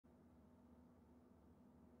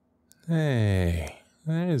Hey,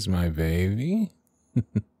 there's my baby.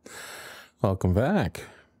 Welcome back.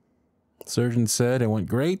 Surgeon said it went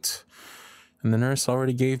great, and the nurse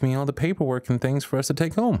already gave me all the paperwork and things for us to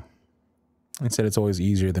take home. He said it's always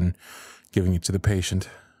easier than giving it to the patient.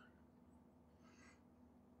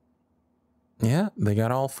 Yeah, they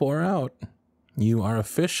got all 4 out. You are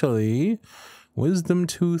officially wisdom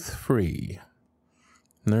tooth free.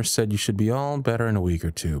 Nurse said you should be all better in a week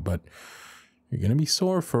or 2, but you're going to be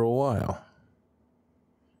sore for a while.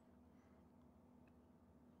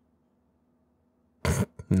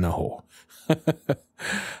 No.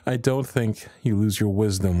 I don't think you lose your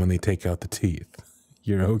wisdom when they take out the teeth.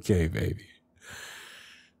 You're okay, baby.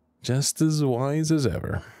 Just as wise as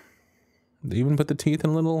ever. They even put the teeth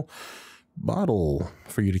in a little bottle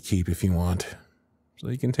for you to keep if you want, so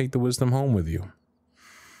you can take the wisdom home with you.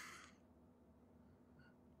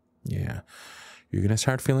 Yeah, you're going to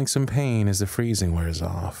start feeling some pain as the freezing wears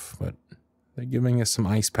off, but they're giving us some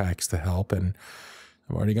ice packs to help, and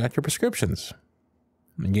I've already got your prescriptions.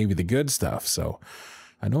 I gave you the good stuff, so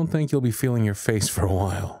I don't think you'll be feeling your face for a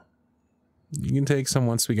while. You can take some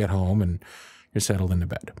once we get home and you're settled into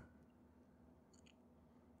bed.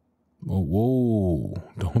 Whoa,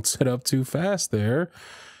 don't sit up too fast there.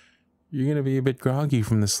 You're going to be a bit groggy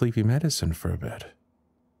from the sleepy medicine for a bit.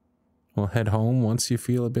 We'll head home once you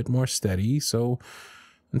feel a bit more steady, so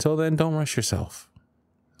until then, don't rush yourself.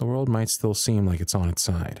 The world might still seem like it's on its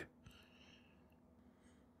side.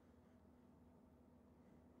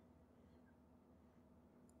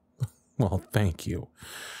 Well, thank you.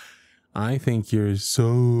 I think you're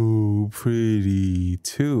so pretty,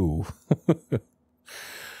 too.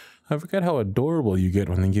 I forgot how adorable you get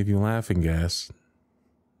when they give you laughing gas.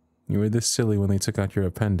 You were this silly when they took out your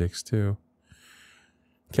appendix, too.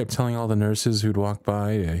 Kept telling all the nurses who'd walk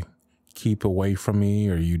by to keep away from me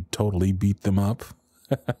or you'd totally beat them up.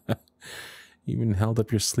 Even held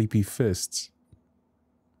up your sleepy fists.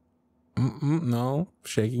 No,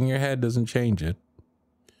 shaking your head doesn't change it.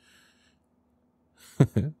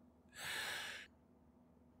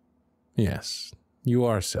 Yes, you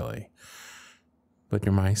are silly. But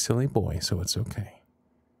you're my silly boy, so it's okay.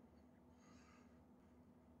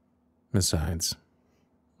 Besides,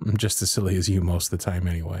 I'm just as silly as you most of the time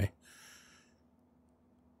anyway.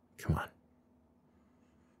 Come on.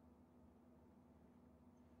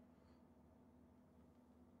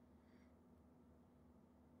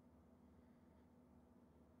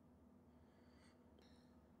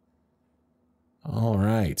 All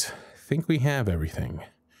right, I think we have everything.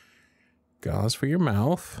 Gauze for your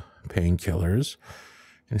mouth, painkillers,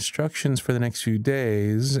 instructions for the next few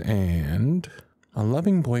days, and a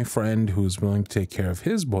loving boyfriend who's willing to take care of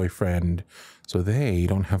his boyfriend so they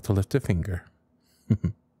don't have to lift a finger.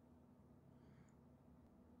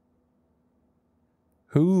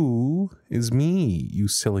 Who is me, you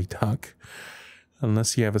silly duck?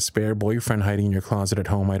 Unless you have a spare boyfriend hiding in your closet at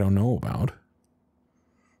home I don't know about.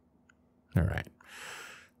 All right,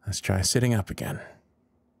 let's try sitting up again.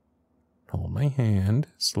 Hold my hand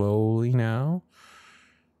slowly now.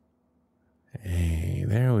 Hey,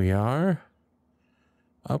 there we are.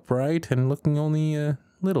 Upright and looking only a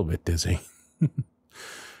little bit dizzy.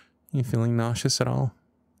 You feeling nauseous at all?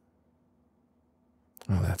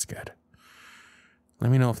 Oh, that's good. Let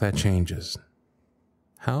me know if that changes.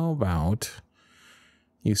 How about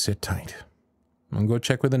you sit tight? I'll go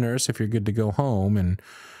check with the nurse if you're good to go home, and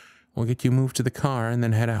we'll get you moved to the car and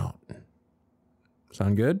then head out.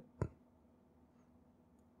 Sound good?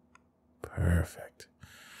 Perfect.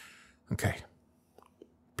 Okay.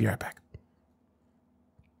 Be right back.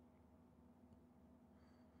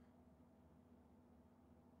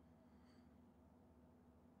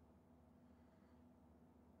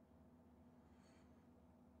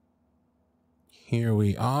 Here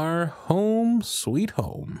we are, home sweet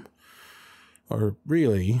home. Or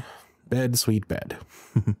really, bed sweet bed.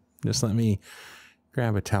 Just let me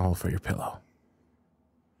grab a towel for your pillow.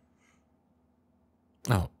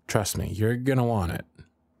 Oh, trust me, you're gonna want it.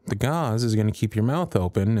 The gauze is gonna keep your mouth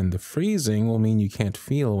open, and the freezing will mean you can't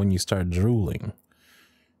feel when you start drooling.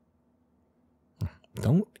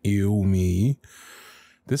 Don't ew me.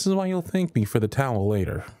 This is why you'll thank me for the towel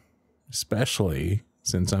later. Especially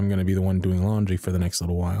since I'm gonna be the one doing laundry for the next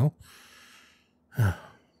little while.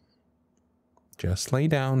 Just lay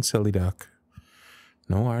down, silly duck.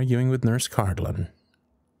 No arguing with Nurse Cardlin.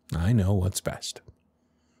 I know what's best.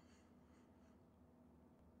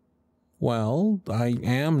 Well, I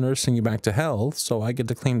am nursing you back to health, so I get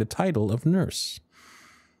to claim the title of nurse.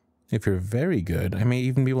 If you're very good, I may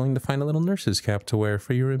even be willing to find a little nurse's cap to wear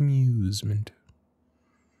for your amusement.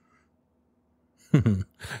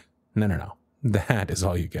 No. That is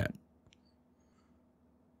all you get.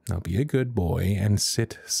 Now be a good boy and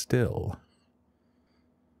sit still.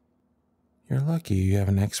 You're lucky you have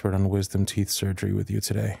an expert on wisdom teeth surgery with you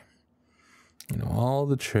today. You know all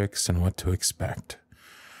the tricks and what to expect.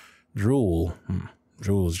 Drool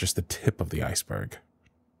is just the tip of the iceberg.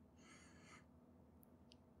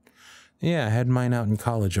 Yeah, I had mine out in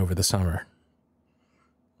college over the summer.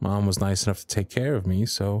 Mom was nice enough to take care of me,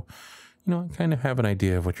 so, I kind of have an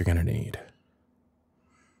idea of what you're going to need.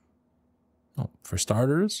 Oh, for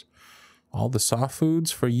starters, all the soft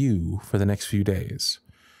foods for you for the next few days.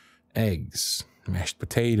 Eggs, mashed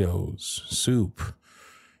potatoes, soup,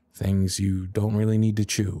 things you don't really need to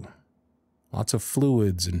chew. Lots of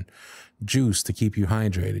fluids and juice to keep you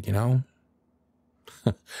hydrated,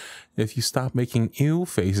 If you stop making ew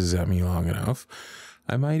faces at me long enough,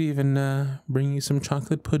 I might even bring you some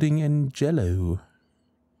chocolate pudding and jello.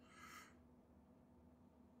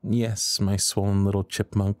 Yes, my swollen little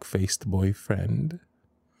chipmunk-faced boyfriend.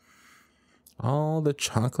 All the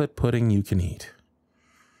chocolate pudding you can eat.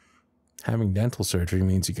 Having dental surgery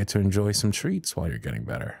means you get to enjoy some treats while you're getting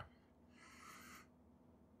better.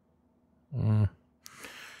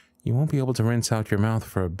 You won't be able to rinse out your mouth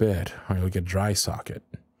for a bit, or you'll get dry socket.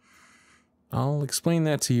 I'll explain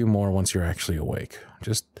that to you more once you're actually awake.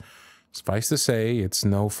 Just suffice to say, it's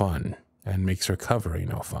no fun, and makes recovery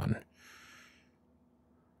no fun.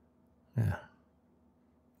 Yeah.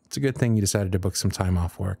 It's a good thing you decided to book some time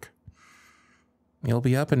off work. You'll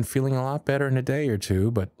be up and feeling a lot better in a day or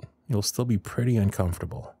two, but you'll still be pretty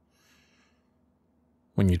uncomfortable.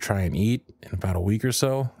 When you try and eat in about a week or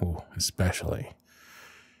so, especially.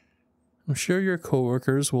 I'm sure your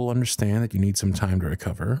coworkers will understand that you need some time to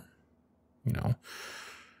recover.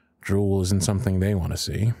 Drool isn't something they want to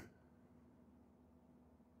see.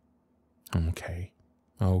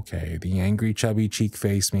 Okay, the angry chubby cheek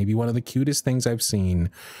face may be one of the cutest things I've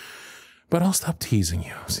seen, but I'll stop teasing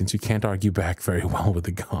you since you can't argue back very well with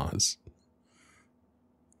the gauze.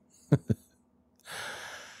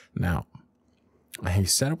 Now, I have you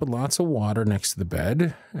set up with lots of water next to the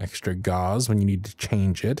bed, extra gauze when you need to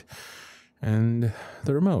change it, and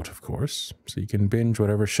the remote, of course, so you can binge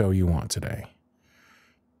whatever show you want today.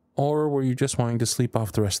 Or were you just wanting to sleep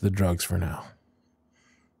off the rest of the drugs for now?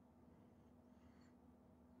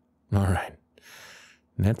 All right.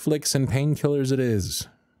 Netflix and painkillers it is.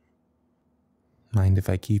 Mind if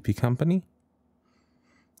I keep you company?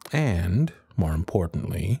 And, more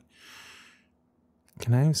importantly,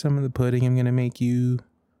 can I have some of the pudding I'm going to make you?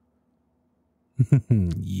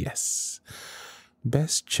 Yes.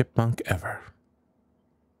 Best chipmunk ever.